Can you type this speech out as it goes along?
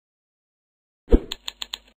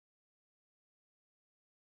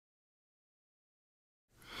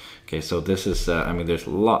Okay, so this is, I mean, there's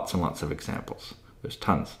lots and lots of examples. There's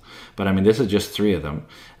tons. But I mean, this is just 3 of them.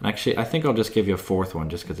 And actually, I think I'll just give you a 4th one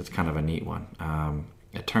just because it's kind of a neat one.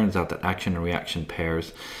 It turns out that action and reaction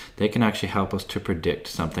pairs, they can actually help us to predict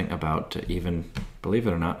something about even, believe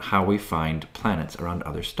it or not, how we find planets around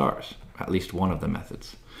other stars. At least one of the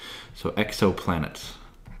methods. So exoplanets,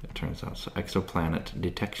 it turns out. So exoplanet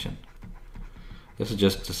detection. This is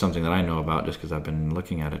just something that I know about just because I've been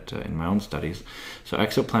looking at it in my own studies. So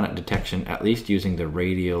exoplanet detection, at least using the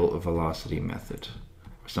radial velocity method,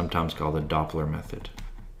 or sometimes called the Doppler method.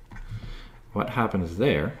 What happens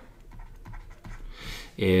there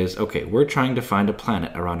is, okay, we're trying to find a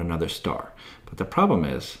planet around another star. But the problem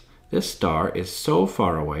is, this star is so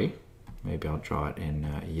far away. Maybe I'll draw it in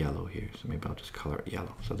yellow here. So maybe I'll just color it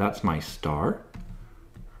yellow. So that's my star.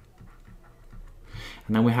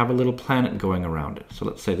 And then we have a little planet going around it. So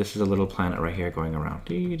let's say this is a little planet right here going around.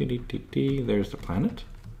 There's the planet.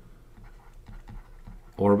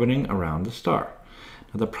 Orbiting around the star.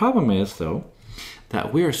 Now the problem is, though,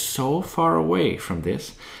 that we are so far away from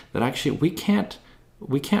this that actually we can't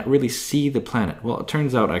really see the planet. Well, it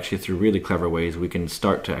turns out actually through really clever ways we can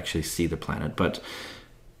start to actually see the planet. But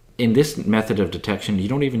in this method of detection, you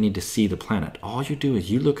don't even need to see the planet. All you do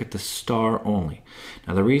is you look at the star only.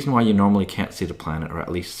 Now, the reason why you normally can't see the planet, or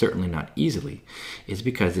at least certainly not easily, is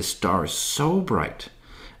because this star is so bright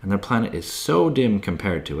and the planet is so dim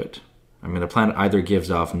compared to it. I mean, the planet either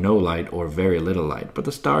gives off no light or very little light, but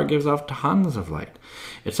the star gives off tons of light.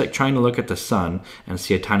 It's like trying to look at the sun and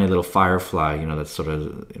see a tiny little firefly, you know, that's sort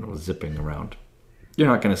of, you know, zipping around. You're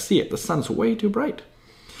not going to see it. The sun's way too bright.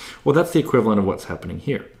 Well, that's the equivalent of what's happening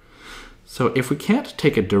here. So if we can't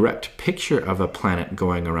take a direct picture of a planet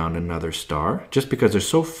going around another star, just because they're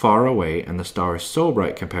so far away and the star is so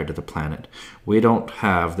bright compared to the planet, we don't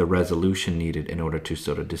have the resolution needed in order to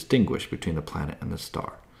sort of distinguish between the planet and the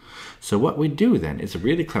star. So what we do then is a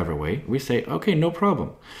really clever way. We say, okay, no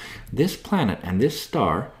problem. This planet and this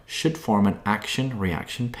star should form an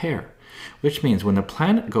action-reaction pair, which means when the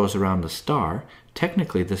planet goes around the star,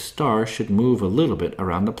 technically the star should move a little bit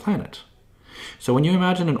around the planet. So when you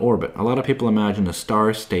imagine an orbit, a lot of people imagine the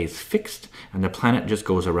star stays fixed and the planet just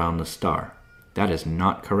goes around the star. That is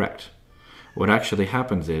not correct. What actually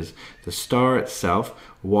happens is the star itself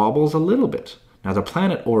wobbles a little bit. Now the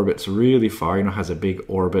planet orbits really far, you know, has a big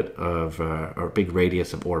orbit of, or a big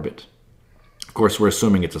radius of orbit. Of course, we're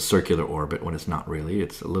assuming it's a circular orbit when it's not really.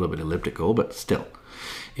 It's a little bit elliptical, but still.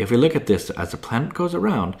 If we look at this, as the planet goes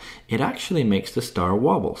around, it actually makes the star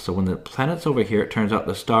wobble. So when the planet's over here, it turns out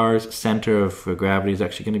the star's center of gravity is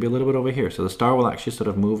actually going to be a little bit over here. So the star will actually sort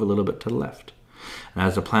of move a little bit to the left. And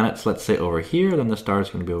as the planet's, let's say, over here, then the star is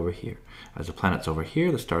going to be over here. As the planet's over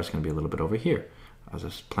here, the star is going to be a little bit over here. As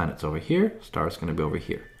the planet's over here, the star is going to be over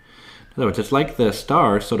here. In other words, it's like the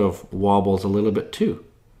star sort of wobbles a little bit too.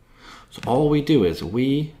 So all we do is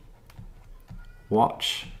we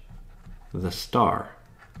watch the star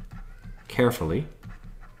carefully.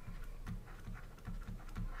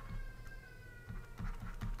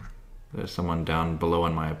 There's someone down below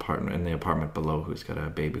in my apartment, in the apartment below, who's got a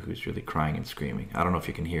baby who's really crying and screaming. I don't know if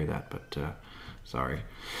you can hear that, but sorry.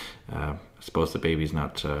 I suppose the baby's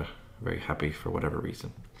not very happy for whatever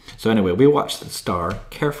reason. So anyway, we watch the star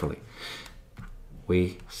carefully.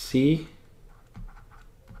 We see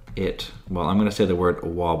it, well, I'm going to say the word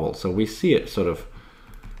wobble. So we see it sort of,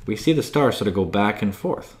 we see the star sort of go back and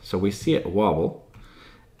forth. So we see it wobble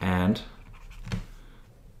and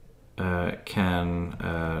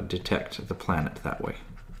can detect the planet that way.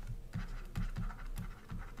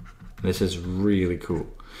 This is really cool.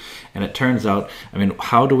 And it turns out, I mean,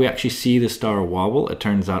 how do we actually see the star wobble? It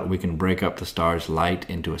turns out we can break up the star's light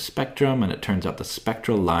into a spectrum, and it turns out the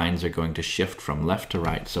spectral lines are going to shift from left to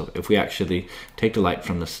right. So if we actually take the light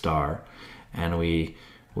from the star and we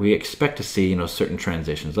expect to see, you know, certain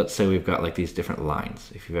transitions. Let's say we've got like these different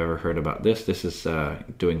lines. If you've ever heard about this, this is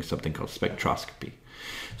doing something called spectroscopy.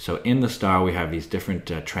 So in the star, we have these different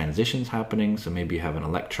transitions happening. So maybe you have an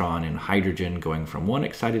electron in hydrogen going from one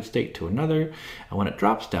excited state to another. And when it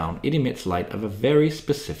drops down, it emits light of a very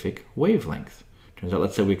specific wavelength. Turns out,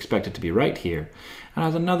 let's say we expect it to be right here. And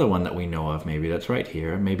has another one that we know of, maybe that's right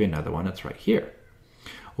here, and maybe another one that's right here.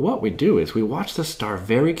 Well, what we do is we watch the star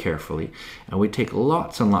very carefully, and we take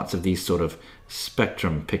lots and lots of these sort of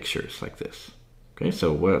spectrum pictures like this. Okay,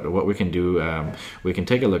 so what we can do, we can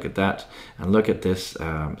take a look at that and look at this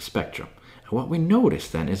spectrum. And what we notice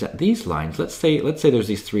then is that these lines, let's say there's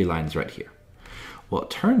these 3 lines right here. Well,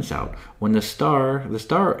 it turns out when the star,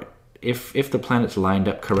 if the planet's lined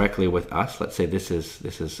up correctly with us, let's say this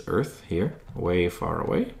is Earth here, way far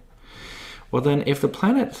away. Well then, if the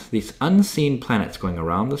planets, these unseen planets going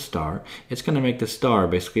around the star, it's going to make the star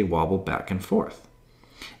basically wobble back and forth.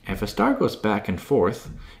 If a star goes back and forth,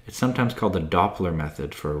 it's sometimes called the Doppler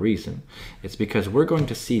Method for a reason. It's because we're going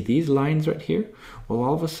to see these lines right here. Well,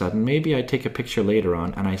 all of a sudden, maybe I take a picture later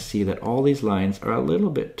on and I see that all these lines are a little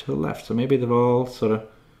bit to the left. So maybe they're all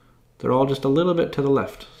just a little bit to the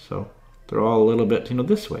left. So they're all a little bit,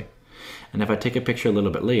 this way. And if I take a picture a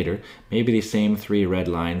little bit later, maybe these same 3 red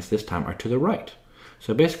lines this time are to the right.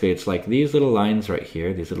 So basically, it's like these little lines right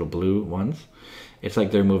here, these little blue ones. It's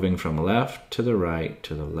like they're moving from left to the right,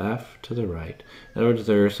 to the left, to the right. In other words,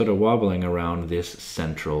 they're sort of wobbling around this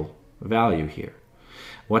central value here.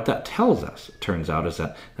 What that tells us, it turns out, is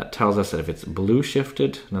that tells us that if it's blue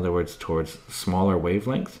shifted, in other words, towards smaller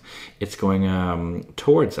wavelengths, it's going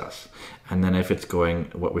towards us. And then if it's going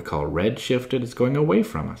what we call red shifted, it's going away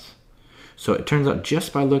from us. So it turns out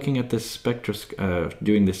just by looking at this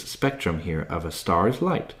doing this spectrum here of a star's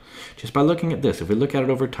light, just by looking at this, if we look at it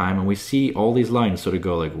over time and we see all these lines sort of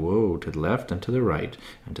go like, whoa, to the left and to the right,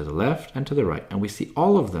 and to the left and to the right, and we see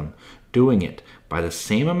all of them doing it by the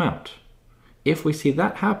same amount. If we see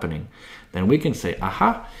that happening, then we can say,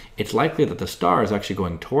 aha, it's likely that the star is actually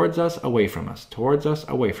going towards us, away from us, towards us,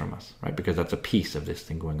 away from us, right? Because that's a piece of this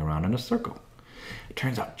thing going around in a circle. It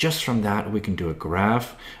turns out just from that, we can do a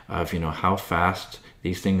graph of, how fast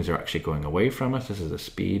these things are actually going away from us. This is the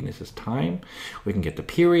speed, and this is time. We can get the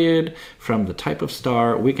period from the type of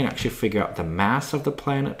star. We can actually figure out the mass of the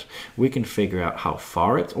planet. We can figure out how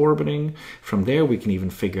far it's orbiting. From there, we can even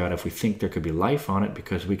figure out if we think there could be life on it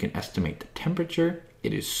because we can estimate the temperature.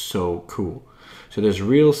 It is so cool. So there's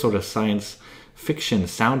real sort of science fiction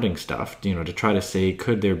sounding stuff, to try to say,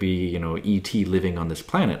 could there be, ET living on this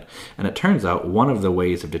planet? And it turns out one of the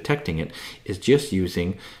ways of detecting it is just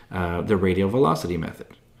using the radial velocity method.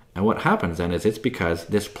 And what happens then is it's because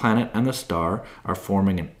this planet and the star are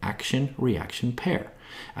forming an action-reaction pair.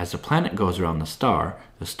 As the planet goes around the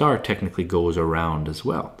star technically goes around as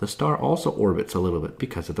well. The star also orbits a little bit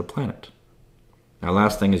because of the planet. Now,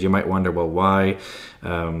 last thing is you might wonder, well, why,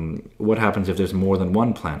 what happens if there's more than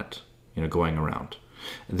one planet going around?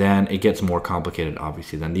 Then it gets more complicated,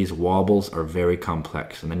 obviously. Then these wobbles are very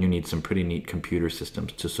complex, and then you need some pretty neat computer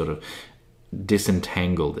systems to sort of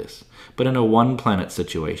disentangle this. But in a one planet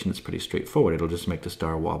situation, it's pretty straightforward. It'll just make the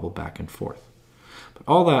star wobble back and forth. But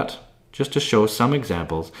all that just to show some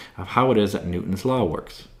examples of how it is that Newton's law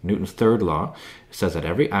works. Newton's third law says that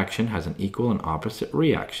every action has an equal and opposite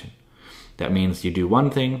reaction. That means you do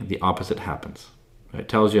one thing, the opposite happens. It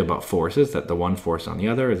tells you about forces, that the one force on the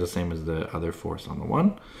other is the same as the other force on the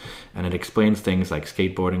one. And it explains things like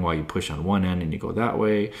skateboarding, while you push on one end and you go that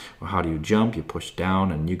way. Or how do you jump? You push down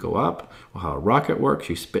and you go up. Or how a rocket works,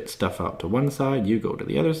 you spit stuff out to one side, you go to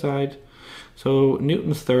the other side. So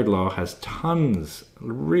Newton's third law has tons,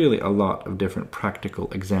 really a lot of different practical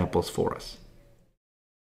examples for us.